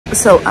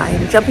So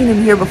I'm jumping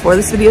in here before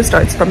this video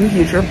starts from the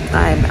future.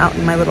 I'm out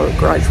in my little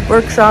garage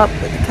workshop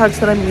with the couch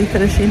that I'm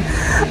refinishing,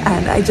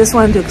 and I just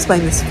wanted to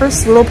explain this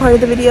first little part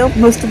of the video.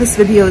 Most of this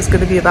video is going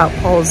to be about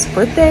Paul's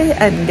birthday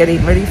and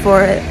getting ready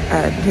for it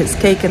and his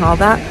cake and all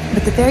that.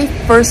 But the very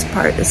first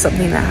part is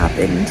something that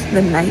happened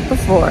the night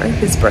before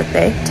his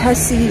birthday.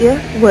 Tessie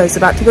was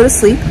about to go to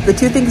sleep. The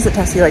two things that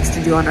Tessie likes to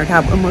do on her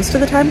tablet most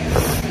of the time,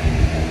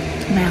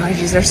 my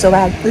allergies are so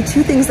bad. The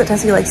two things that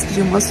Tessie likes to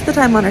do most of the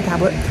time on her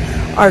tablet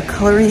are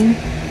coloring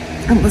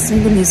and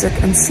listening to music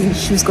and seeing.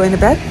 She was going to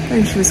bed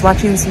and she was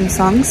watching some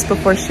songs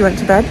before she went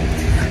to bed,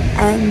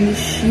 and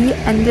I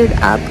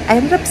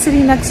ended up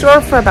sitting next to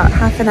her for about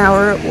half an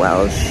hour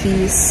while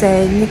she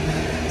sang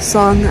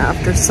song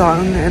after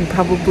song and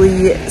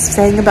probably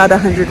sang about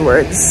 100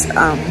 words,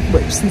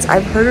 which, since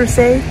I've heard her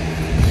say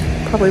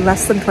probably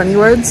less than 20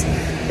 words,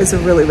 is a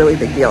really, really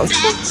big deal.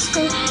 Can't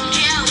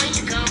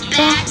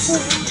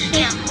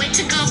wait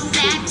to go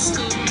back to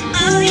school.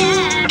 Oh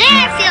yeah.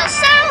 Dad feels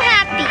so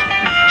happy.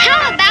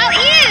 How about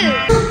you?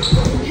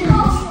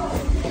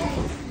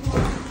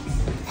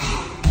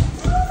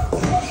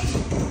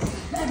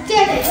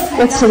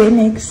 What's today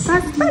makes?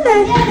 Dad's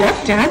birthday.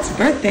 Yep, Dad's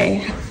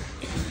birthday.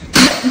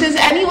 Does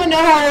anyone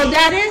know how old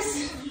Dad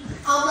is?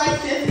 I'm like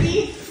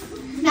 50.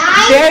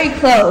 Very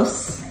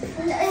close.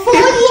 50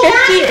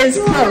 is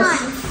close.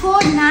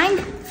 49.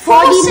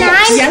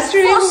 49.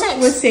 Yesterday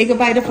was say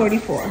goodbye to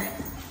 44.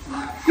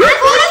 You're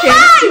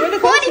 45! You were the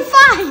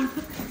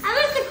 45! I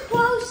was the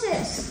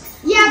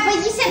closest. Yeah, but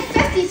you said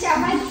 50, so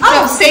I'm like,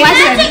 oh,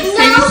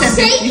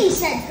 Sadie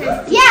said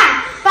 50.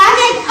 Yeah, but I'm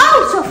like,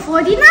 oh, so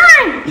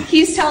 49.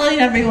 He's telling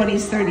everyone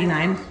he's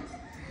 39.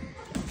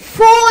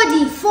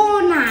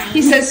 49.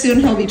 He says soon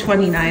he'll be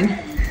 29.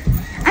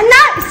 I'm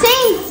not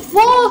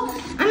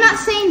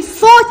saying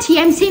 40,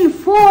 I'm saying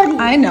 40.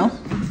 I know.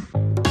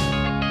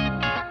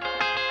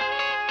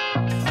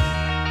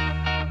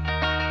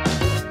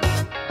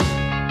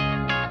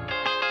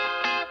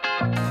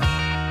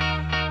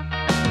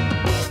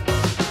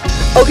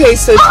 Okay,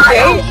 so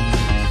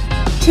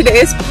today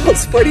is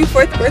Paul's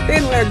 44th birthday,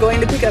 and we're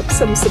going to pick up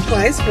some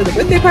supplies for the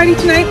birthday party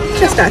tonight.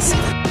 Just us.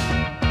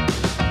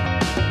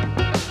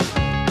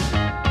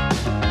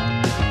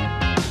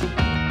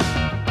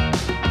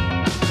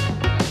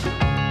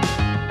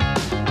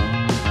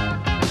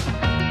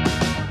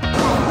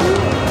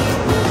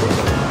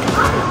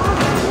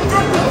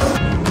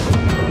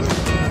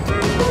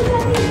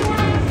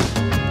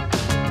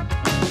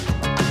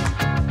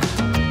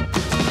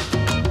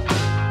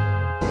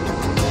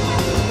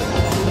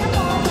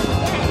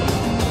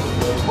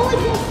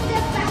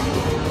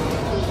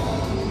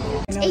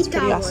 It's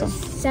pretty awesome.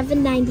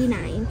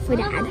 $7.99 for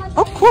Dad.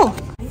 Oh, cool.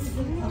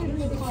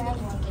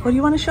 What do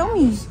you want to show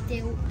me?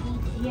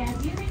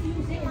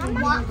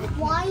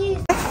 Why is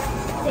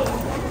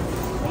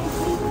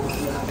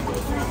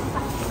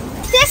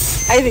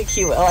this? I think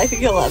he will. I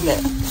think he'll love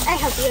it. I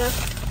help you.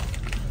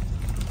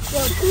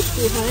 Well, thank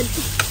you, bud.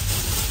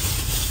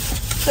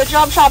 Good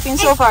job shopping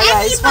so far,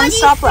 guys. One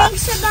stop left.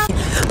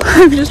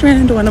 I just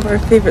ran into one of our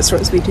favorite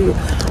stores. We do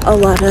a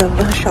lot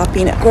of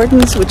shopping at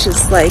Gordon's, which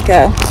is like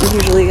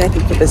usually, I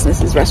think, the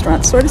business'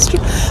 restaurant sort of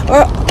street.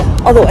 Or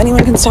although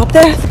anyone can stop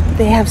there,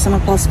 they have some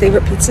of Paul's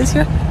favorite pizzas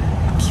here.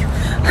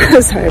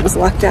 Sorry, I was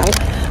locked out.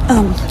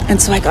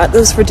 And so I got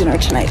those for dinner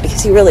tonight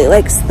because he really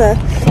likes the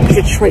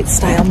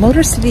Detroit-style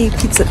Motor City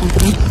Pizza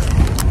Company.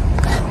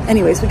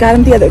 Anyways, we got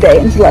him the other day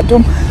and he loved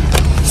them.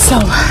 So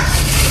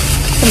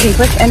something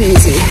quick and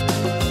easy.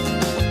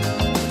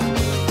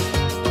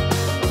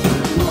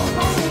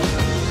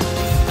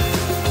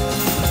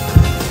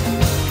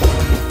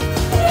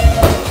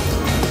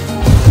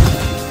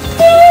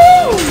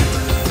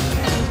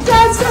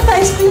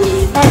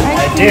 I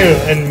do,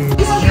 and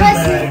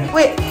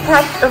wait,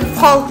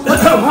 Paul,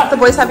 the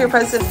boys have your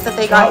present that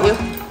they got you.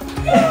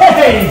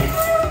 Hey,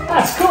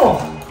 that's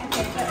cool.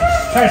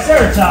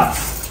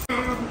 Triceratops.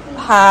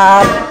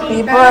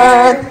 Happy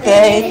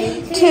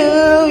birthday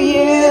to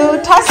you,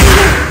 Tessie.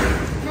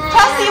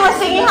 Tessie was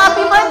singing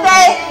happy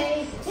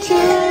birthday to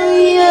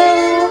you.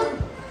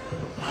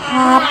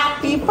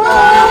 Happy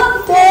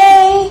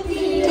birthday,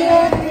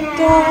 dear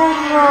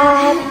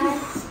Dad.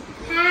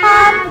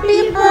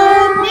 Happy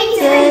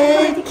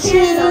birthday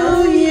to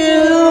you.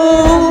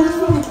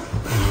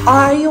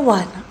 Are you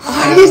one?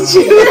 Are you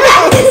two?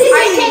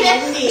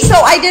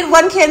 So I did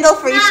one candle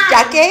for each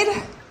decade.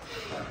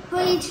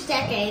 For each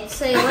decade,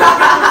 so you're going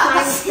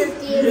to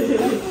 50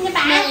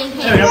 million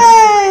candles.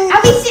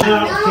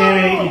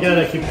 Cammie, you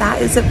gotta keep.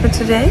 That is it for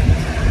today.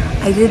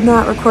 I did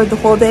not record the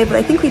whole day, but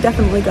I think we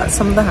definitely got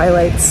some of the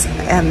highlights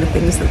and the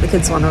things that the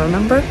kids want to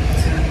remember.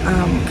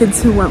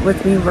 Kids who went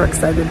with me were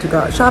excited to go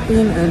out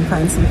shopping and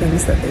find some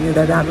things that they knew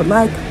their dad would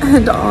like,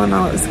 and all in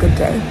all, it was a good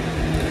day.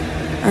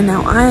 And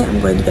now I am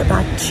going to get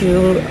back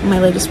to my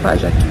latest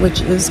project,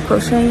 which is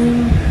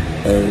crocheting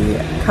a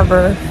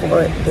cover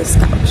for this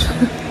couch.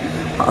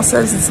 Paul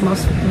says it's the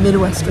most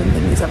Midwestern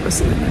thing he's ever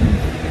seen, and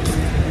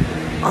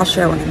I'll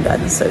share when I'm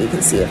done so you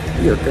can see if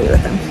you agree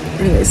with him.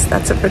 Anyways,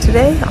 that's it for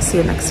today. I'll see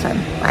you next time.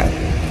 Bye.